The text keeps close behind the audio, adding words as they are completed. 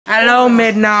Hello,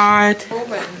 Midnight.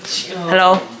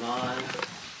 Hello.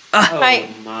 Hi.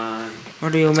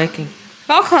 What are you making?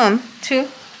 Welcome to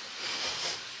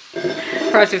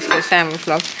RodVivKids Family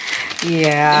vlog.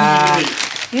 Yeah.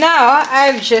 Now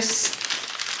I'm just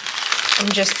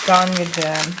done with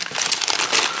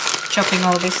chopping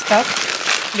all this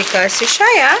stuff because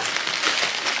Hoshaiah,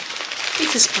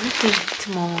 it's his birthday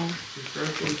tomorrow,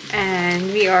 and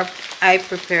I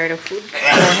prepared the food for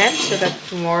him so that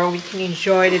tomorrow we can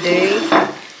enjoy the day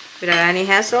without any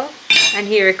hassle. And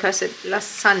he requested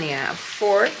lasagna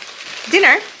for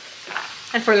dinner,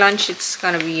 and for lunch it's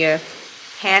gonna be a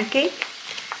pancake,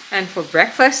 and for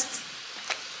breakfast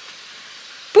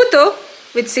puto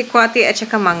with sikwati at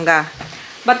saka manga.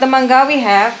 But the manga we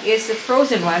have is the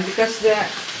frozen one because the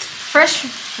fresh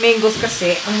mangoes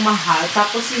kasi ang mahal,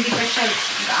 tapos hindi pa siya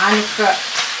gaano ka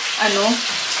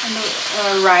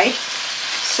ripe.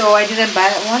 So I didn't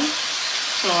buy that one.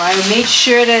 So I made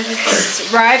sure that it's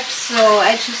ripe, so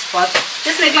I just bought,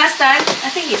 just like last time.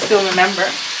 I think you still remember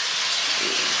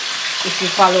if you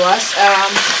follow us.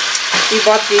 We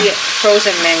bought the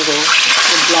frozen mango,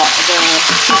 the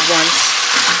seed ones,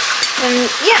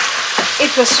 and yeah,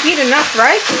 it was sweet enough,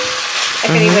 right?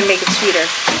 I can even make it sweeter.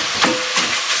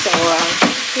 So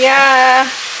yeah,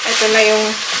 ito na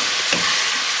yung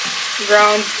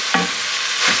ground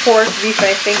pork beef.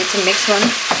 I think it's a mixed one,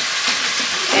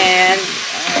 and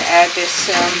I add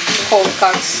this cold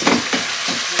cuts,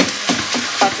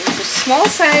 cut into small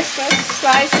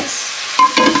slices,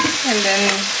 and then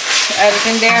add it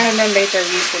in there, and then later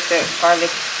we put the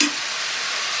garlic,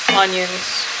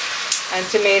 onions, and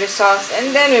tomato sauce,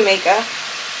 and then we make a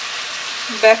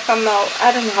bechamel,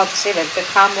 I don't know how to say that,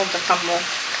 bechamel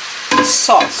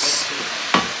sauce.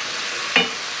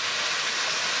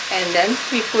 And then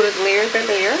we put it layer by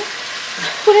layer,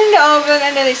 put it in the oven,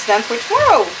 and then it's done for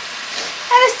tomorrow.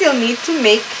 And I still need to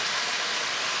make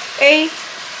a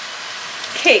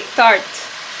cake tart,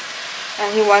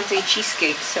 and he wants a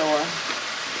cheesecake. So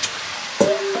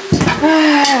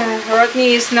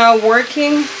Rodney is now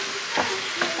working,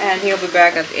 and he'll be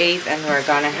back at 8, and we're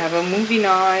gonna have a movie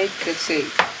night. Let's see,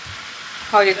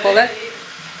 how do you call it?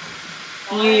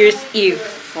 New Year's Eve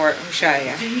for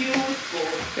Hoshaiah.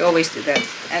 We always do that.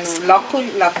 And luckily,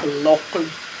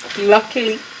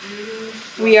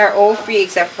 we are all free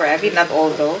except for Abby. Not all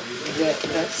though.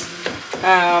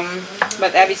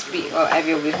 But Abby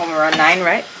will be home around 9,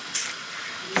 right?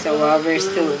 So we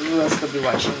will still be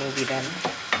watching movie then.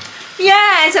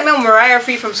 Yeah, and some Moriah are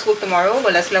free from school tomorrow.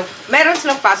 Meron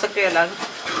silang pasok kaya lang.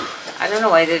 I don't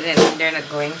know why they're not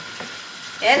going.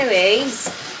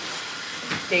 Anyways,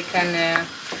 they can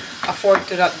afford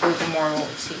to not go tomorrow,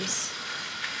 it seems.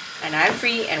 And I'm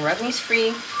free, and Rodney's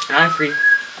free. I'm free.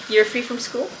 You're free from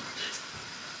school?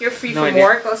 You're free from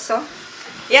work also?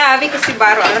 Yeah, because si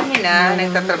Baro, alam niyo na,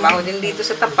 nagtatrabaho din dito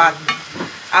sa tapat.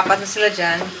 4 na sila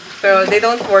dyan. Pero they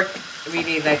don't work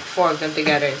really like 4 of them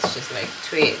together. It's just like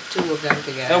 2 of them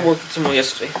together. I worked some more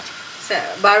yesterday. So,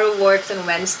 Baro works on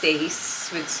Wednesdays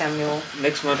with Samuel.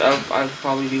 Next month I'll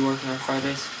probably be working on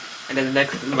Fridays. And then the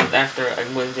next month after,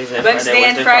 Wednesdays and Wednesday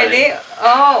and Friday?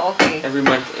 Oh, okay. Every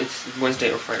month it's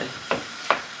Wednesday or Friday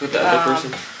with the other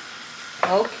person.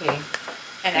 Okay.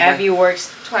 And Abby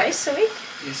works twice a week?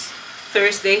 Yes.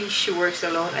 Thursday she works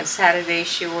alone, and Saturday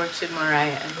she works with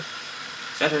Moriah.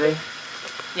 Saturday?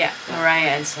 Yeah,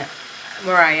 Moriah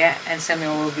and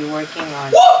Samuel will be working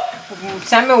on.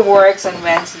 Samuel works on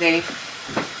Wednesday,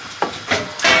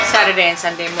 Saturday and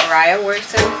Sunday. Moriah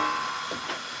works on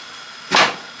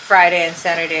Friday and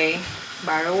Saturday.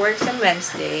 Baro works on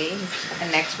Wednesday,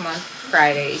 and next month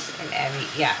Fridays. And Abby,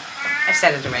 yeah, I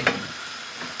said it already.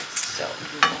 So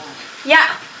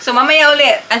yeah, so mamaya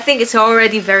ulit. I think it's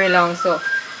already very long, so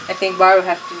I think Baro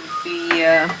have to be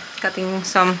cutting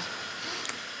some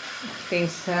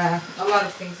things, a lot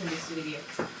of things in this video.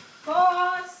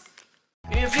 Pause.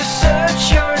 If you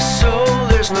search your soul,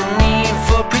 there's no need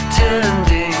for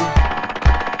pretending.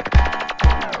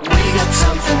 We got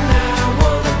something that I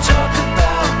wanna talk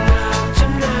about now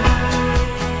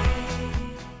tonight.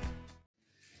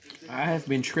 I have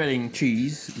been shredding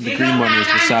cheese. The green one is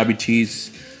wasabi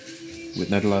cheese with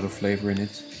not a lot of flavor in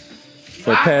it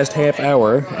for the past half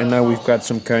hour, and now we've got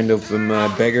some kind of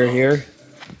bagger here.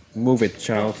 Move it,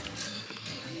 child.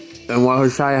 And while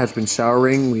Hoshaiah has been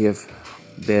showering,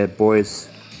 the boys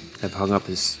have hung up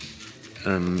his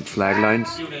flag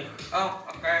lines.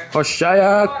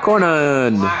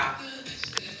 Hoshaiah-Conaniah.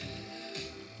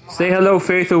 Say hello,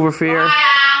 Faith over here.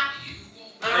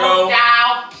 Hello.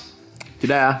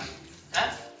 Jedaiah.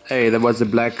 Hey, that was a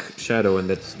black shadow, and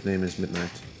that's name is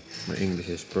Midnight. My English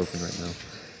is broken right now.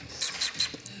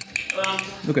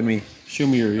 Look at me. Show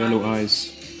me your yellow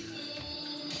eyes.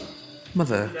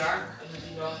 Mother,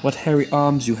 what hairy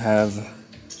arms you have.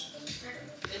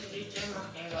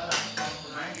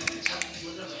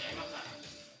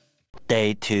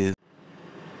 Day 2.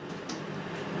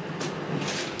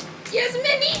 Yes,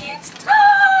 Minnie, it's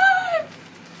time!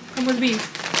 Come with me.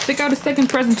 Pick out a second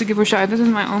present to give Hoshaiah. This is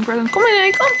my own present. Come on,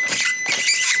 Minnie, come!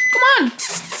 Come on!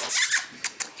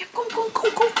 Yeah, come. Come.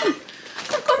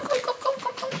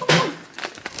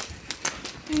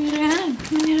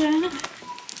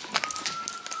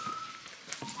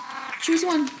 Choose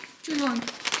one.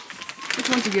 Which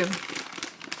one to give?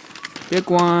 Pick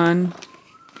one.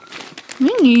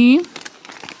 Minnie.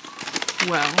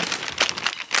 Well, I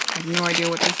have no idea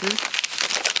what this is.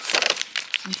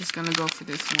 I'm just gonna go for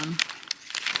this one.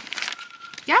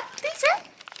 Yeah, this one?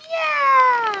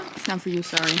 Yeah! It's not for you,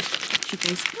 sorry. She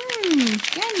thinks,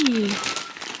 candy.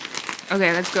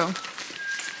 Okay, let's go.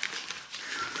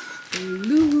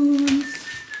 Balloons.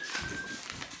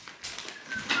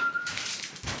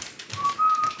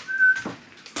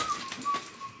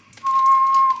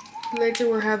 Later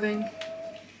we're having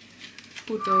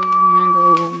puto,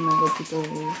 mango puto.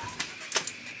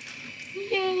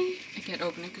 Yay! I can't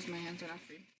open it because my hands are not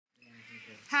free.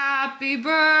 Happy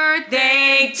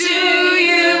birthday to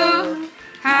you!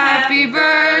 Happy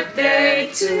birthday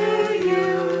to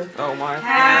you! Oh my.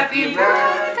 Happy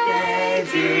birthday,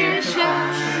 dear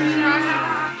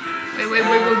Shana!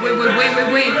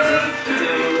 Wait.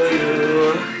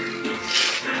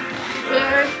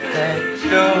 Birthday to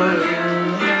you.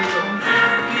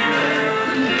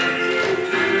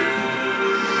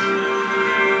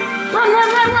 Run!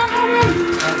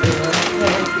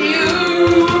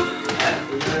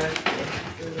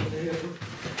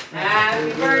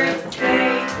 Happy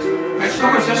birthday My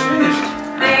song is just finished.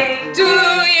 to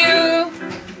you!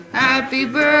 Happy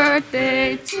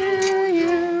birthday to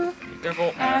you!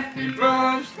 Careful. Happy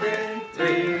birthday,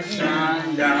 dear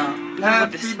Shanda.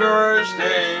 Happy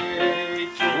birthday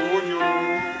to you.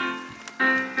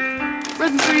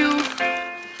 Present for you!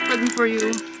 Present for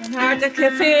you! Van harte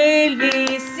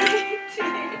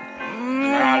gefeliciteerd.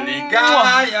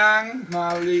 Maligayang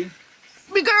mali.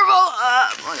 Be careful! Oh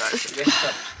my gosh.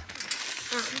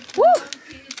 Woo!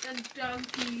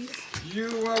 You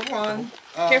are one.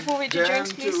 Careful with your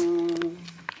drinks, please.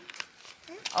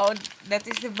 Oh, dat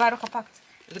is de Baruchel-gepakt.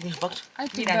 Is het niet gepakt? I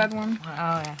took that one.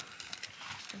 Oh, yeah.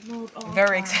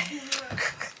 Very exciting.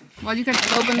 Well, you can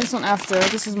open this one after.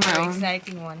 This is my Very own.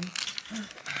 exciting one.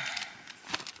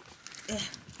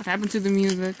 What happened to the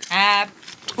music? Happy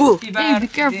Hey, be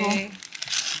careful. birthday.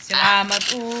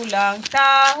 Salamat ulang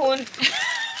tahun.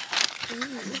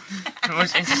 That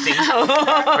was interesting. Oh,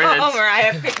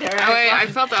 Moriah picked the Oh, right wait, I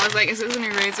one. felt that. I was like, is this an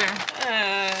eraser?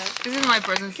 This is my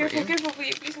present for you. Careful, will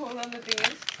you please hold on the thing?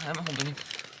 I'm holding it.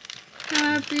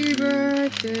 Happy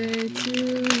birthday to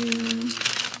you.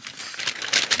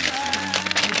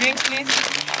 The drinks, please.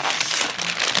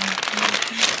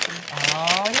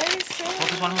 Oh, that is so.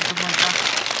 Focus one.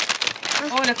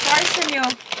 Oh, the cards from you.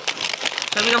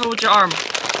 Let me know with your arm.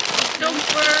 Don't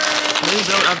burn. Let me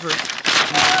blow it out first.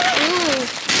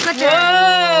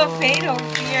 Whoa, fade of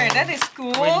fear. That is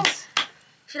cool.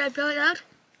 Should I blow it out?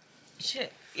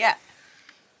 Shit. Yeah.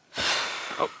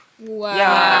 Wow.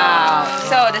 Yeah.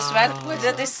 So the sweater,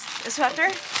 that is a sweater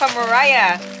from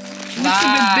Moriah. It looks a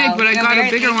bit big, but I got a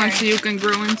bigger one so you can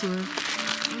grow into it.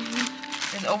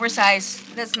 It's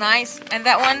oversized. That's nice. And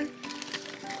that one?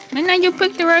 Minna, you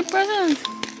picked the right present.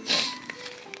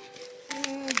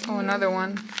 Oh, another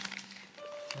one.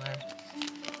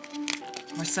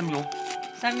 Where's Samuel?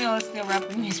 Samuel is still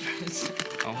wrapping his present.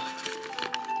 Oh.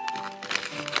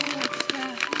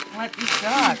 What is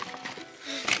that? I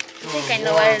think I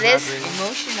know what it is.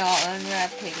 Emotional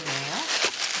unwrapping mail.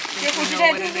 You know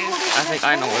what it is. I think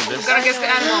I know what it is. Gotta guess the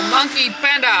animal. Monkey,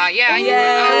 panda. Yeah, I knew it.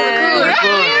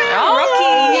 Oh,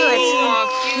 Rocky. Oh,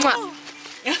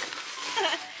 cute.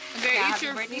 Okay, eat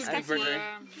your food. Happy birthday.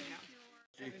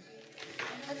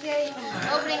 Okay,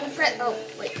 opening the present. Oh,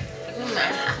 wait.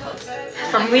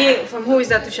 From who is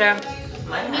that to share?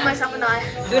 Me, myself, and I.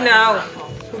 Do now.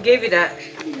 Who gave you that?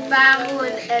 Baru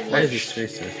and Evie. Why is his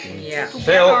face so small? Yeah.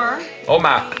 Say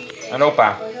Oma and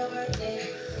Opa.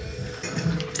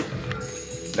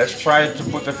 Let's try to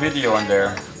put a video on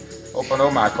there. Opa and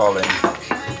Oma are calling.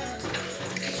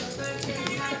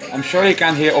 I'm sure you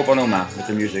can't hear Opa and Oma with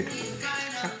the music.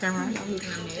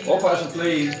 Opa isn't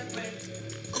playing.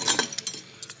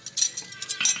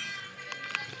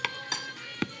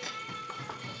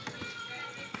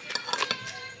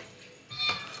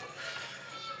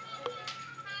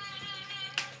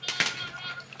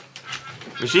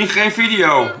 We zien geen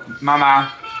video,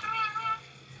 mama.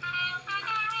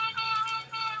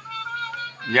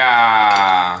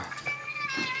 Ja.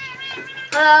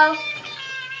 Hello.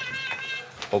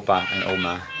 Opa en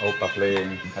oma. Opa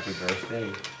playing Happy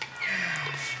Birthday.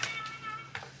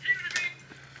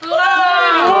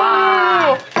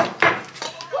 Wow.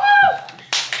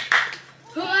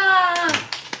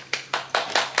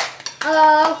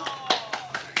 Hallo.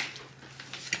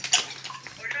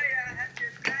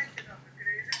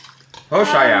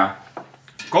 Hoshaiah.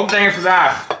 Komt denk ik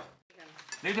vandaag.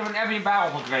 Dit heb ik van Evie een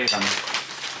barrel gekregen.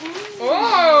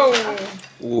 Oh!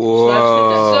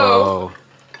 Wow.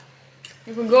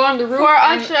 You can go on the roof Voor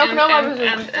als je ook nog maar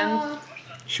bezoekt.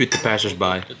 Shoot the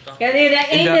passers-by. Ja, nee, dat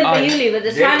ene bij jullie, want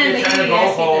er staan er bij jullie.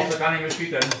 Daar kan ik mee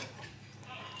schieten.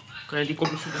 Kan je die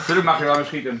kopjes zoeken? Natuurlijk mag je wel mee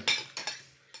schieten.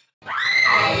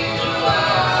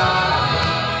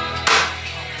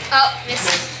 Oh, mis.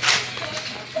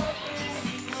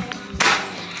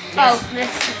 Oh, mis.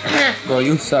 Bro,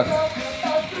 you suck. I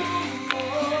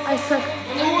suck.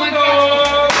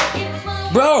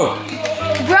 Bro!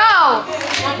 Bro!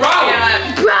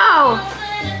 Bro!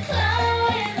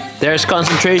 There's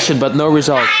concentration, but no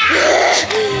result.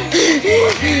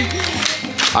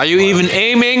 Are you even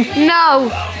aiming? No!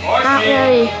 Not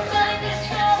really.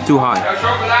 Too high. Jouw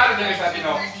chocoladeding staat hier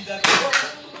nog.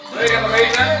 Wil je nog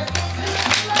eten?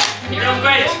 Ik ben nog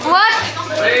kwijt. What?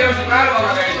 Wil je jouw chocolade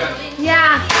nog eten?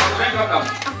 Ja. Drink wat dan.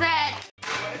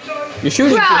 You're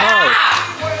shooting too high.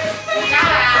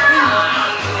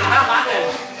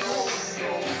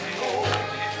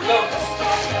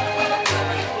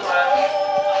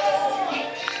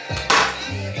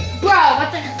 Bro,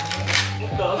 what the?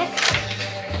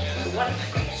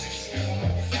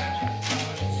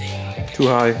 Too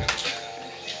high.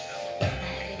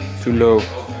 Too low.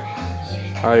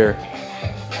 Higher.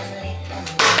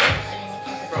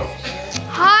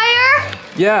 Higher?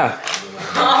 Yeah.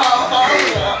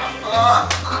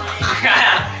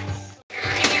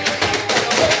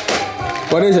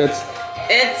 What is it?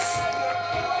 It's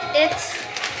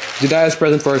Jedaiah's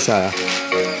present for Hoshaiah.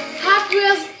 Hot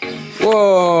Wheels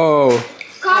Whoa!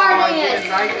 car ding.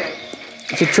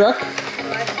 It's a truck?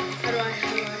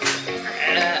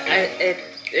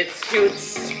 It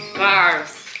shoots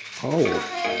cars. Oh.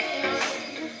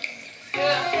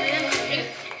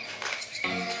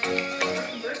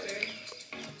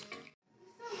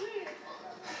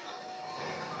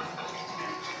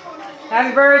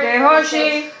 Happy birthday,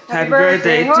 Hoshi! Happy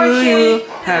birthday to you.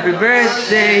 Happy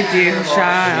birthday, dear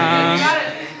Hoshaiah.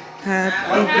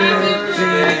 Happy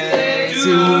birthday to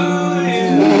you.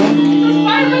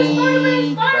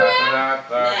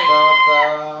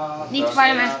 Niet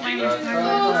Spider-Man,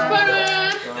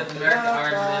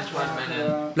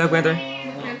 Spider-Man. Black Panther.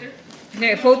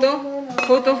 Nee, foto.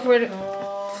 Foto voor de...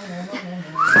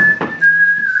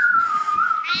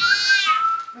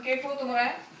 Oké, foto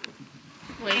maar.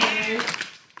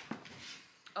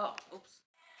 Oh, oops.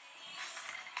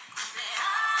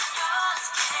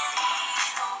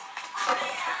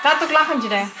 Laat ook lachen,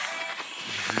 Jedaiah.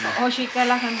 Hoshi, kan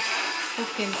lachen.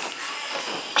 Hoofdkind.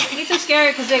 Niet zo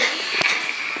scary, gezicht.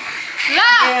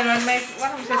 La! Ja, waarom is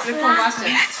het telefoon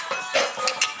wassen?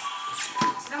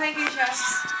 Nog een keer, Sjas.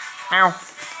 Auw.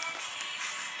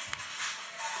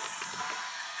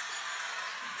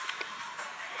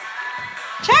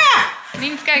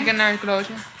 Niet kijken naar het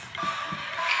klootje.